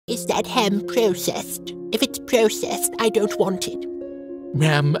Is that ham processed? If it's processed, I don't want it.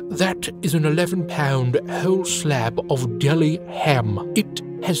 Ma'am, that is an 11-pound whole slab of deli ham. It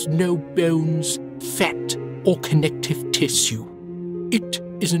has no bones, fat, or connective tissue. It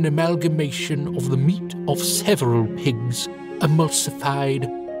is an amalgamation of the meat of several pigs, emulsified,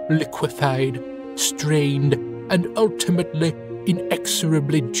 liquefied, strained, and ultimately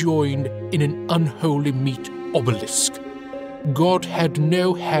inexorably joined in an unholy meat obelisk. God had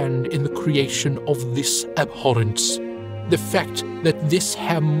no hand in the creation of this abhorrence. The fact that this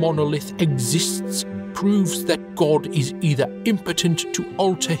ham monolith exists proves that God is either impotent to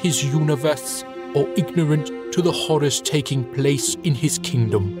alter his universe or ignorant to the horrors taking place in his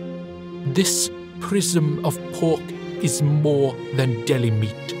kingdom. This prism of pork is more than deli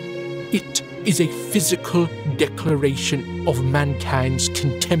meat. It is a physical declaration of mankind's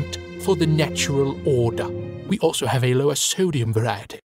contempt for the natural order. We also have a lower sodium variety.